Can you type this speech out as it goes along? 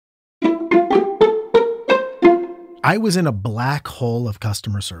I was in a black hole of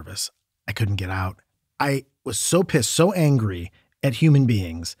customer service. I couldn't get out. I was so pissed, so angry at human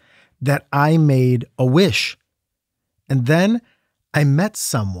beings that I made a wish. And then I met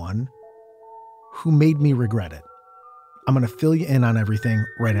someone who made me regret it. I'm going to fill you in on everything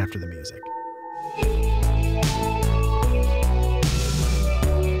right after the music.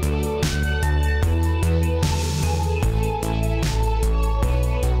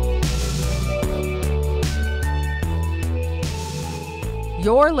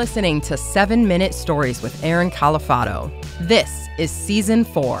 You're listening to 7-Minute Stories with Aaron Calafato. This is Season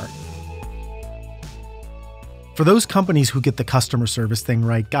 4. For those companies who get the customer service thing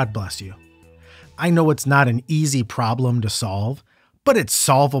right, God bless you. I know it's not an easy problem to solve, but it's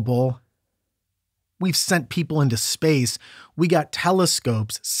solvable. We've sent people into space. We got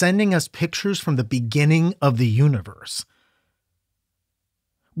telescopes sending us pictures from the beginning of the universe.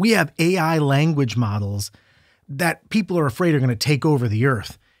 We have AI language models that people are afraid are going to take over the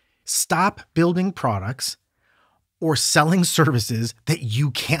earth. Stop building products or selling services that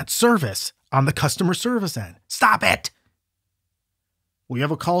you can't service on the customer service end. Stop it. We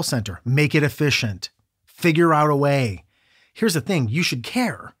have a call center. Make it efficient. Figure out a way. Here's the thing. You should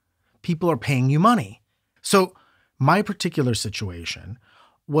care. People are paying you money. So my particular situation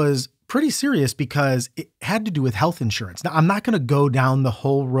was pretty serious because it had to do with health insurance. Now, I'm not going to go down the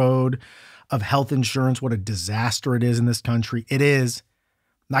whole road of health insurance, what a disaster it is in this country. It is.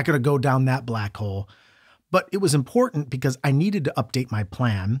 I'm not going to go down that black hole. But it was important because I needed to update my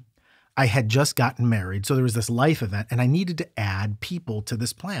plan. I had just gotten married, so there was this life event, and I needed to add people to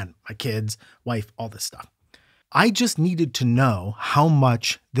this plan. My kids, wife, all this stuff. I just needed to know how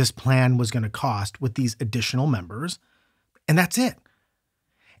much this plan was going to cost with these additional members, and that's it.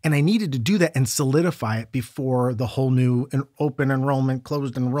 And I needed to do that and solidify it before the whole new open enrollment,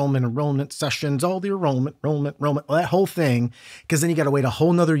 closed enrollment sessions, all the enrollment, that whole thing, because then you got to wait a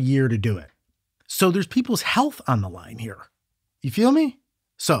whole nother year to do it. So there's people's health on the line here. You feel me?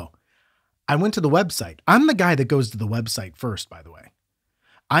 So I went to the website. I'm the guy that goes to the website first, by the way.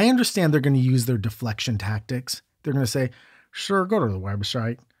 I understand they're going to use their deflection tactics. They're going to say, sure, go to the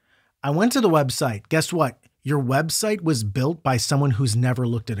website. I went to the website. Guess what? Your website was built by someone who's never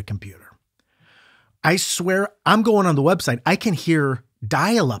looked at a computer. I swear, I'm going on the website. I can hear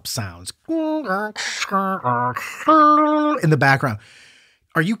dial-up sounds in the background.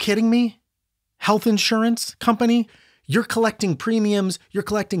 Are you kidding me? Health insurance company? You're collecting premiums. You're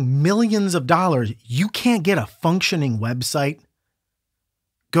collecting millions of dollars. You can't get a functioning website.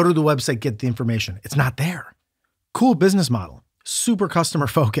 Go to the website, get the information. It's not there. Cool business model. Super customer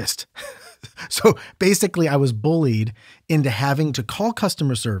focused. So basically, I was bullied into having to call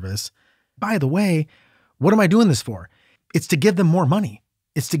customer service. By the way, what am I doing this for? It's to give them more money.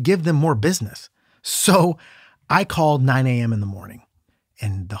 It's to give them more business. So I called 9 a.m. in the morning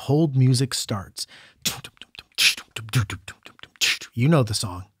and the hold music starts. You know the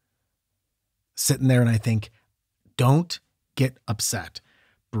song. Sitting there and I think, don't get upset.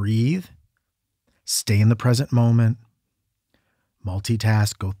 Breathe. Stay in the present moment.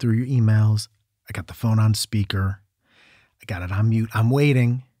 Multitask, go through your emails. I got the phone on speaker. I got it on mute. I'm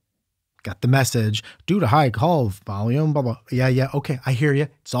waiting. Got the message. Due to high call volume, blah, blah. Yeah. Okay, I hear you.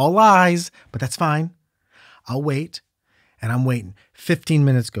 It's all lies, but that's fine. I'll wait. And I'm waiting. 15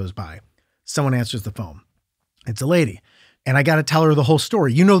 minutes goes by. Someone answers the phone. It's a lady. And I got to tell her the whole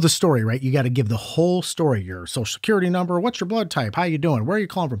story. You know the story, right? You got to give the whole story, your social security number, what's your blood type, how you doing, where are you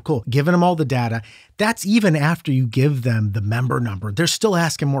calling from? Cool. Giving them all the data. That's even after you give them the member number. They're still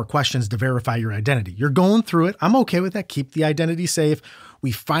asking more questions to verify your identity. You're going through it. I'm okay with that. Keep the identity safe.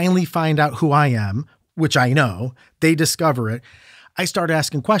 We finally find out who I am, which I know. They discover it. I start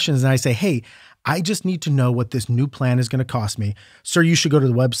asking questions and I say, hey, I just need to know what this new plan is going to cost me. Sir, you should go to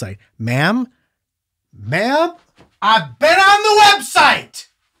the website. Ma'am, I've been on the website.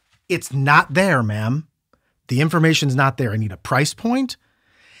 It's not there, ma'am. The information's not there. I need a price point,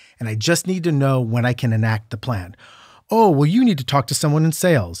 and I just need to know when I can enact the plan. Oh, well, you need to talk to someone in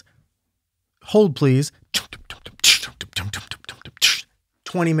sales. Hold, please.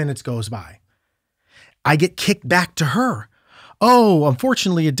 20 minutes goes by. I get kicked back to her. Oh,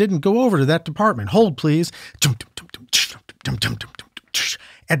 unfortunately, it didn't go over to that department. Hold, please.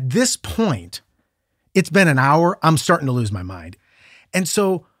 At this point, it's been an hour. I'm starting to lose my mind. And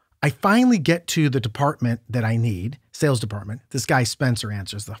so I finally get to the department that I need, sales department. This guy, Spencer,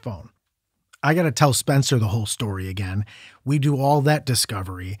 answers the phone. I got to tell Spencer the whole story again. We do all that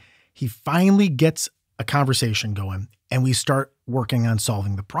discovery. He finally gets a conversation going and we start working on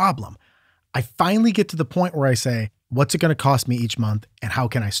solving the problem. I finally get to the point where I say, what's it going to cost me each month and how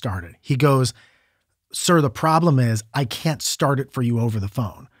can I start it? He goes, Sir, the problem is I can't start it for you over the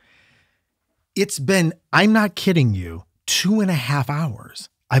phone. It's been, I'm not kidding you, 2.5 hours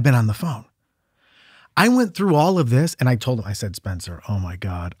I've been on the phone. I went through all of this and I told him, I said, Spencer, oh my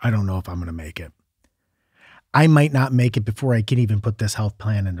God, I don't know if I'm going to make it. I might not make it before I can even put this health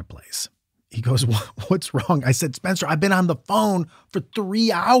plan into place. He goes, what's wrong? I said, Spencer, I've been on the phone for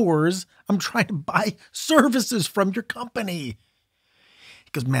 3 hours. I'm trying to buy services from your company.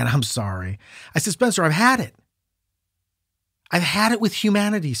 He goes, man, I'm sorry. I said, Spencer, I've had it. I've had it with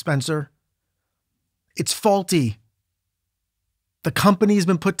humanity, Spencer. It's faulty. The company's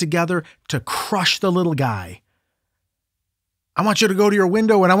been put together to crush the little guy. I want you to go to your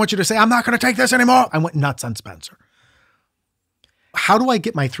window and I want you to say, I'm not going to take this anymore. I went nuts on Spencer. How do I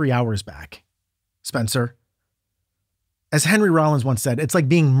get my 3 hours back, Spencer? As Henry Rollins once said, it's like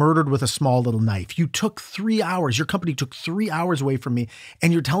being murdered with a small little knife. You took 3 hours. Your company took 3 hours away from me,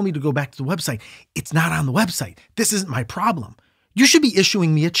 and you're telling me to go back to the website. It's not on the website. This isn't my problem. You should be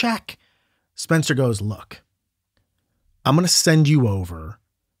issuing me a check. Spencer goes, look, I'm going to send you over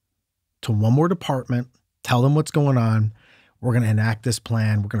to one more department, tell them what's going on. We're going to enact this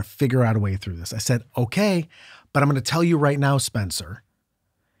plan. We're going to figure out a way through this. I said, okay, but I'm going to tell you right now, Spencer,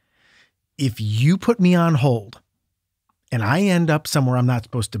 if you put me on hold and I end up somewhere I'm not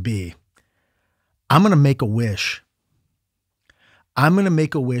supposed to be, I'm going to make a wish. I'm going to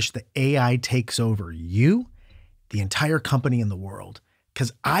make a wish that AI takes over you, the entire company in the world,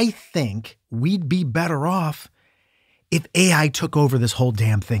 because I think we'd be better off if AI took over this whole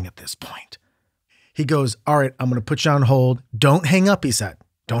damn thing at this point. He goes, all right, I'm going to put you on hold. Don't hang up, he said.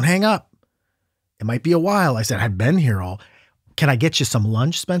 Don't hang up. It might be a while. I said, I've been here all. Can I get you some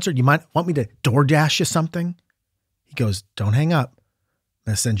lunch, Spencer? You might want me to DoorDash you something? He goes, don't hang up.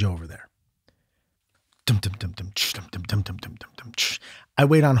 I'm going to send you over there. I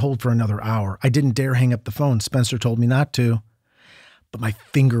wait on hold for another hour. I didn't dare hang up the phone. Spencer told me not to. But my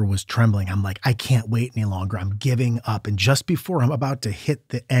finger was trembling. I'm like, I can't wait any longer. I'm giving up. And just before I'm about to hit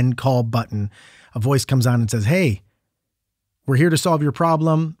the end call button, a voice comes on and says, hey, we're here to solve your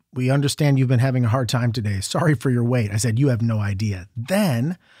problem. We understand you've been having a hard time today. Sorry for your wait. I said, you have no idea.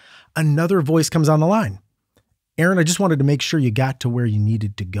 Then another voice comes on the line. Aaron, I just wanted to make sure you got to where you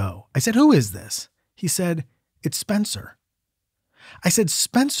needed to go. I said, who is this? He said, it's Spencer. I said,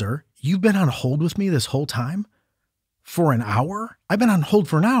 Spencer, you've been on hold with me this whole time? For an hour? I've been on hold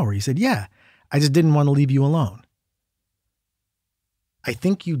for an hour. He said, yeah, I just didn't want to leave you alone. I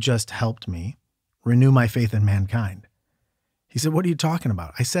think you just helped me renew my faith in mankind. He said, what are you talking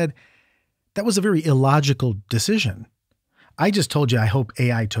about? I said, that was a very illogical decision. I just told you I hope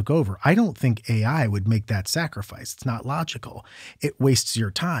AI took over. I don't think AI would make that sacrifice. It's not logical. It wastes your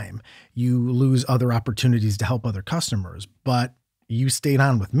time. You lose other opportunities to help other customers, but you stayed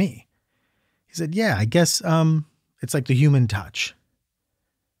on with me. He said, yeah, I guess it's like the human touch.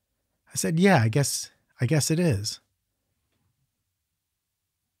 I said, yeah, I guess it is.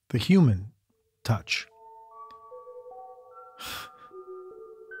 The human touch.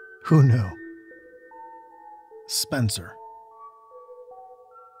 Who knew? Spencer.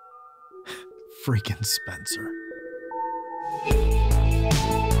 Freaking Spencer.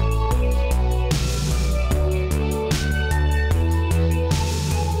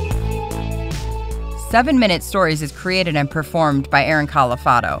 Seven Minute Stories is created and performed by Aaron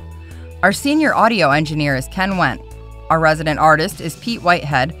Calafato. Our senior audio engineer is Ken Wendt. Our resident artist is Pete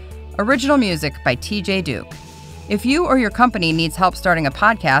Whitehead. Original music by TJ Duke. If you or your company needs help starting a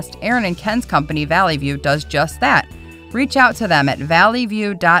podcast, Aaron and Ken's company, Valley View, does just that. Reach out to them at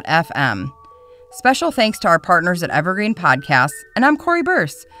valleyview.fm. Special thanks to our partners at Evergreen Podcasts, and I'm Cori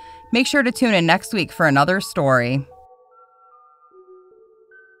Birce. Make sure to tune in next week for another story.